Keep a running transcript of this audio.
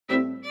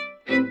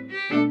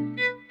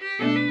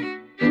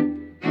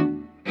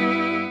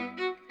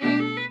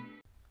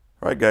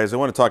All right, guys, I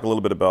want to talk a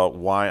little bit about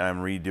why I'm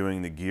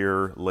redoing the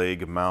gear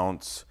leg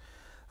mounts.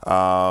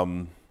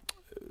 I'll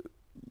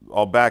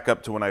back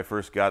up to when I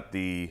first got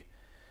the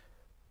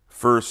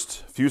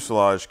first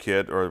fuselage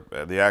kit, or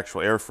the actual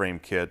airframe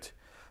kit.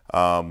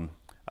 I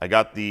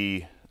got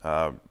the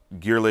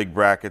gear leg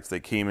brackets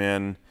that came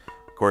in.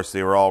 Of course,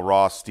 they were all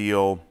raw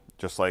steel,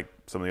 just like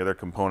some of the other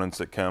components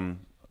that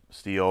come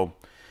steel.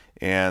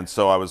 And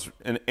so I was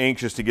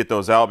anxious to get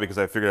those out because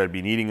I figured I'd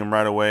be needing them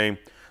right away.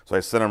 So I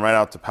sent them right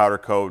out to powder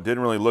coat.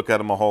 Didn't really look at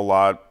them a whole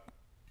lot.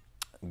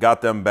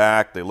 Got them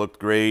back. They looked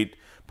great.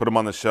 Put them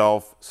on the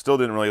shelf. Still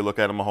didn't really look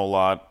at them a whole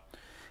lot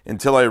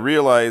until I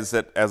realized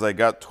that as I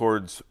got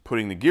towards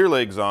putting the gear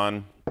legs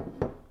on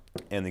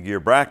and the gear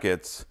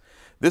brackets,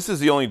 this is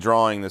the only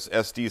drawing, this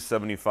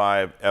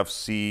SD75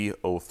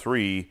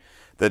 FC03,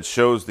 that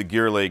shows the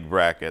gear leg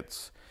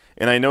brackets.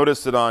 And I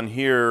noticed that on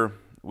here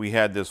we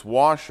had this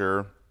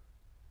washer,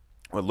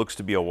 what looks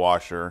to be a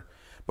washer,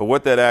 but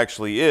what that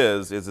actually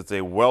is it's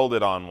a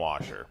welded on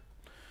washer.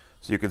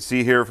 So you can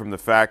see here from the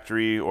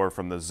factory, or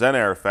from the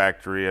Zen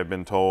factory, I've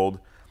been told,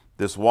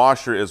 this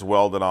washer is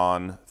welded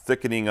on,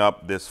 thickening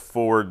up this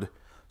forward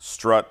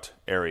strut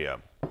area.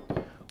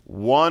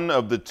 One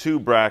of the two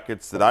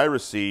brackets that I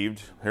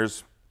received,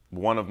 here's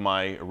one of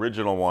my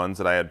original ones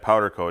that I had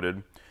powder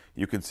coated,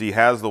 you can see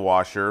has the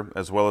washer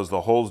as well as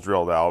the holes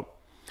drilled out.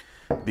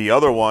 The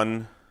other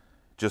one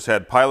just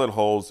had pilot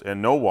holes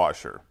and no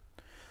washer.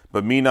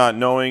 But me not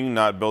knowing,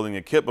 not building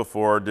a kit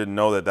before, didn't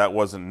know that that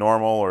wasn't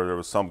normal, or there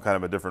was some kind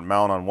of a different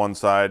mount on one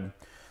side.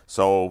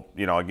 So,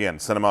 you know, again,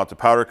 sent them out to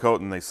powder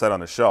coat and they sat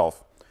on the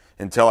shelf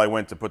until I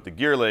went to put the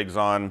gear legs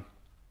on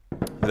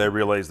that I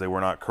realized they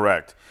were not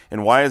correct.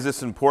 And why is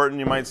this important,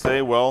 you might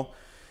say? Well,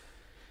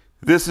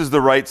 this is the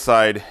right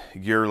side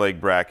gear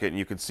leg bracket, and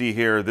you can see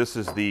here, this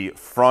is the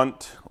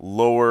front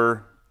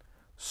lower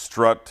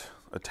strut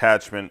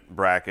attachment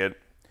bracket,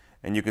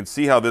 and you can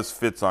see how this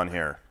fits on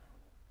here.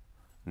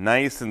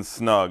 Nice and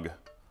snug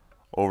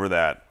over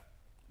that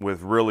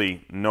with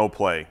really no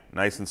play,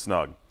 nice and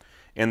snug.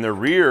 And the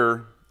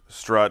rear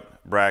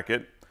strut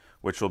bracket,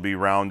 which will be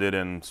rounded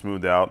and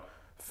smoothed out,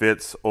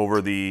 fits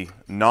over the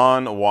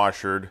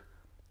non-washered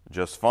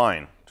just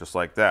fine, just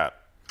like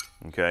that,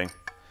 okay?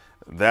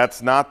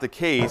 That's not the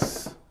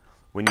case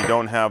when you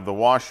don't have the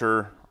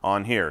washer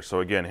on here. So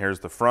again,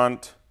 here's the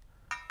front.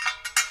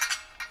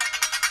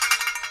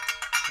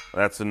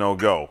 That's a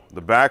no-go.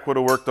 The back would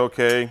have worked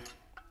okay.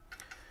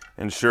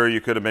 And sure, you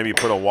could have maybe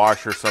put a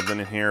washer or something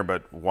in here,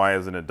 but why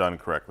isn't it done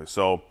correctly?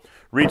 So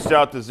reached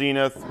out to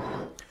Zenith,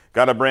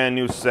 got a brand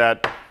new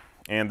set,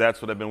 and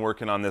that's what I've been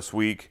working on this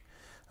week.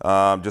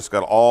 Just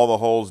got all the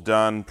holes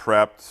done,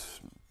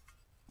 prepped,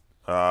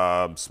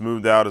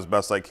 smoothed out as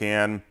best I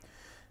can.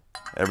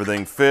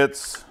 Everything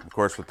fits. Of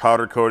course, with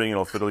powder coating,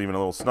 it'll fit even a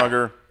little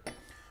snugger.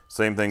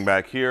 Same thing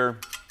back here.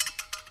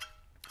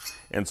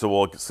 And so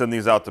we'll send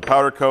these out to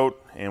powder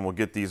coat, and we'll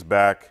get these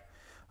back.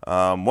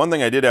 One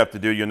thing I did have to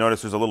do, you'll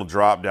notice there's a little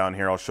drop down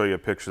here. I'll show you a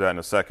picture of that in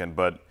a second,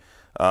 but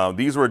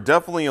these were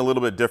definitely a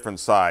little bit different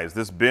size.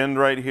 This bend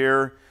right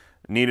here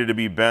needed to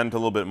be bent a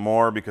little bit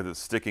more because it's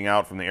sticking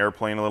out from the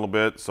airplane a little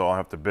bit, so I'll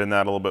have to bend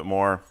that a little bit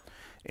more.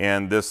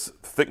 And this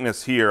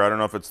thickness here, I don't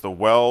know if it's the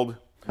weld.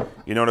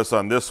 You notice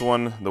on this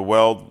one, the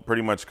weld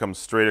pretty much comes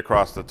straight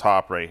across the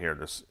top right here,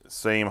 the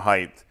same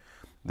height.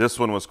 This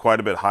one was quite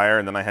a bit higher,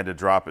 and then I had to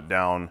drop it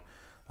down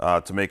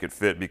to make it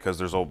fit because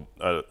there's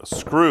a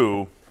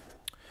screw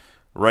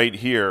right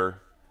here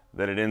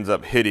that it ends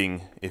up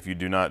hitting if you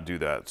do not do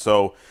that.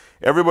 So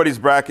everybody's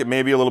bracket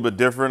may be a little bit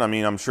different. I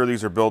mean, I'm sure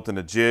these are built in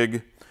a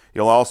jig.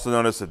 You'll also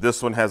notice that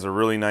this one has a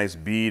really nice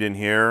bead in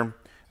here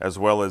as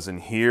well as in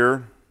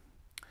here.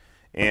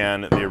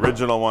 And the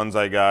original ones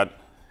I got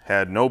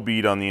had no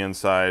bead on the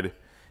inside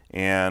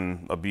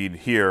and a bead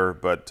here,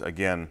 but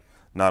again,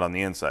 not on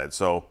the inside.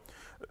 So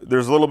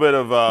there's a little bit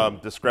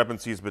of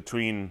discrepancies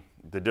between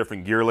the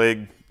different gear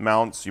leg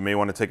mounts. You may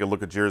want to take a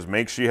look at yours.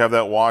 Make sure you have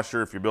that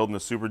washer if you're building a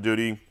Super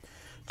Duty.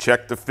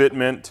 Check the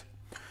fitment.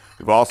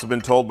 We've also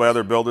been told by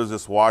other builders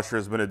this washer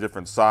has been a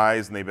different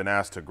size and they've been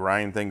asked to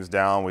grind things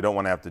down. We don't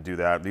want to have to do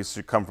that. These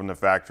should come from the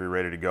factory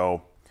ready to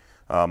go,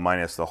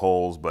 minus the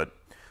holes. But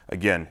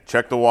again,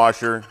 check the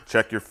washer,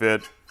 check your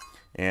fit,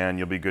 and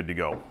you'll be good to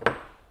go.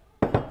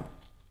 All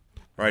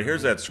right,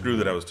 here's that screw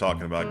that I was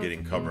talking about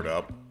getting covered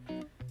up.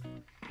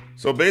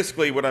 So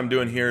basically what I'm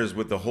doing here is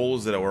with the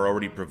holes that were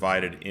already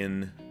provided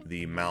in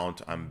the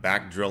mount, I'm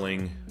back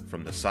drilling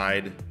from the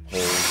side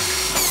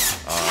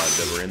holes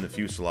that were in the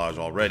fuselage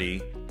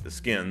already, the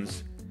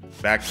skins,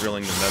 back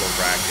drilling the metal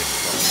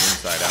brackets from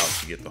the inside out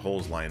to get the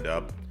holes lined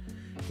up,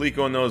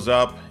 clecoing those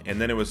up, and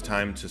then it was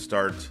time to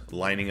start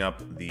lining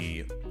up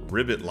the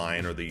rivet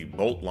line or the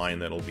bolt line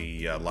that'll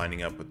be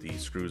lining up with the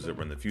screws that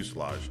were in the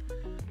fuselage.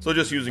 So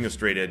just using a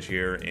straight edge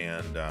here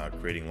and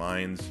creating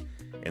lines,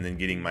 and then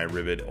getting my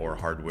rivet or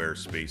hardware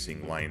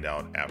spacing lined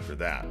out after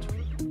that.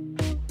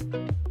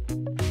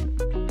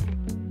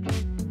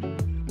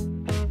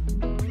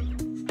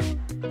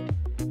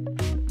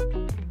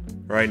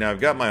 All right, now I've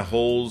got my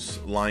holes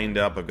lined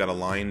up. I've got a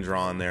line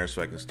drawn there so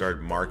I can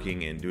start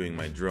marking and doing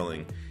my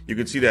drilling. You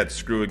can see that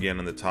screw again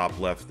on the top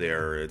left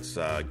there. It's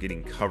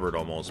getting covered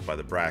almost by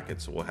the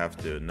bracket, so we'll have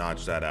to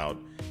notch that out.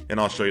 And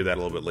I'll show you that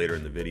a little bit later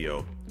in the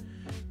video.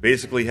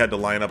 Basically had to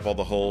line up all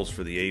the holes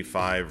for the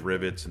A5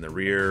 rivets in the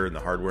rear and the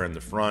hardware in the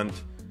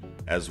front,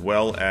 as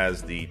well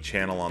as the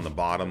channel on the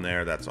bottom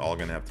there. That's all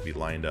gonna have to be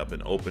lined up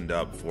and opened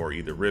up for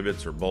either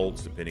rivets or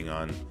bolts, depending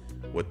on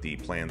what the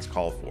plans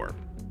call for.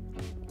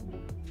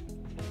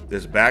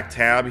 This back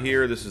tab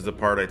here, this is the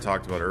part I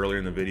talked about earlier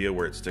in the video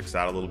where it sticks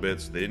out a little bit,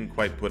 so they didn't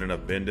quite put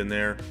enough bend in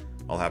there.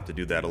 I'll have to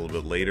do that a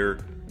little bit later,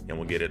 and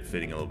we'll get it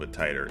fitting a little bit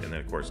tighter. And then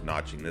of course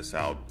notching this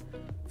out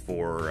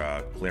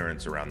for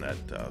clearance around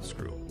that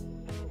screw.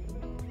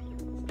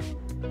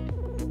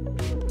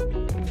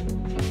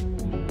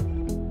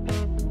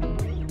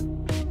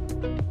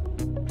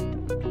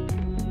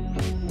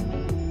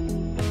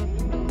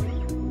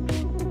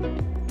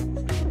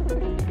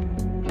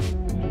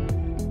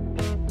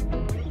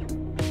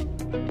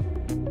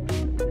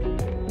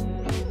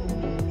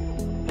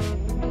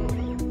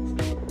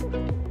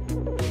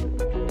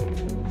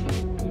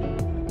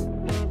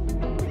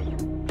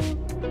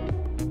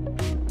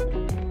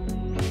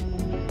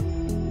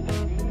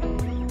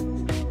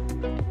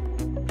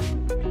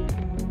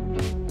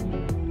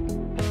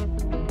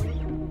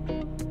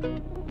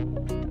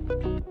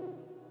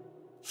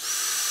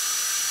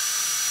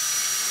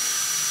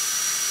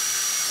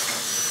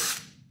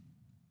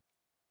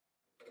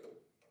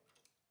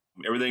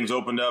 Everything's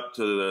opened up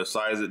to the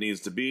size it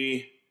needs to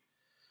be.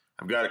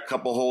 I've got a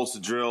couple holes to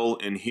drill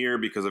in here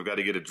because I've got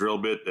to get a drill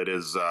bit that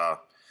is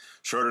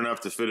short enough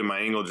to fit in my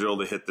angle drill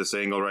to hit this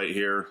angle right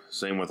here.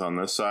 Same with on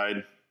this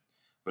side.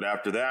 But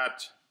after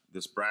that,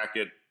 this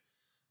bracket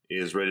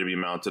is ready to be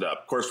mounted up.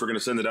 Of course, we're going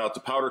to send it out to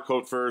powder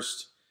coat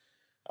first.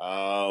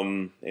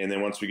 And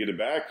then once we get it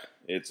back,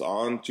 it's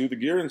on to the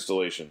gear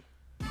installation.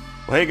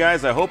 Well, hey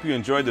guys, I hope you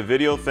enjoyed the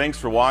video. Thanks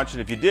for watching.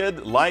 If you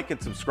did, like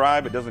and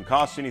subscribe. It doesn't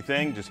cost you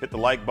anything. Just hit the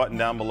like button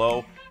down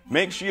below.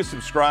 Make sure you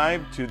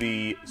subscribe to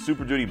the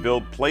Super Duty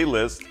build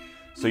playlist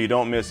so you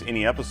don't miss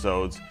any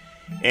episodes.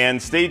 And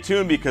stay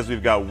tuned because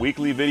we've got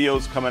weekly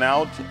videos coming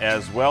out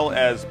as well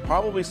as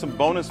probably some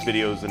bonus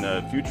videos in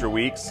the future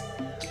weeks.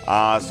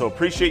 So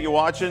appreciate you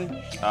watching.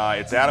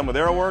 It's Adam with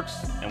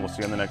Aeroworks, and we'll see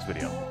you in the next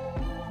video.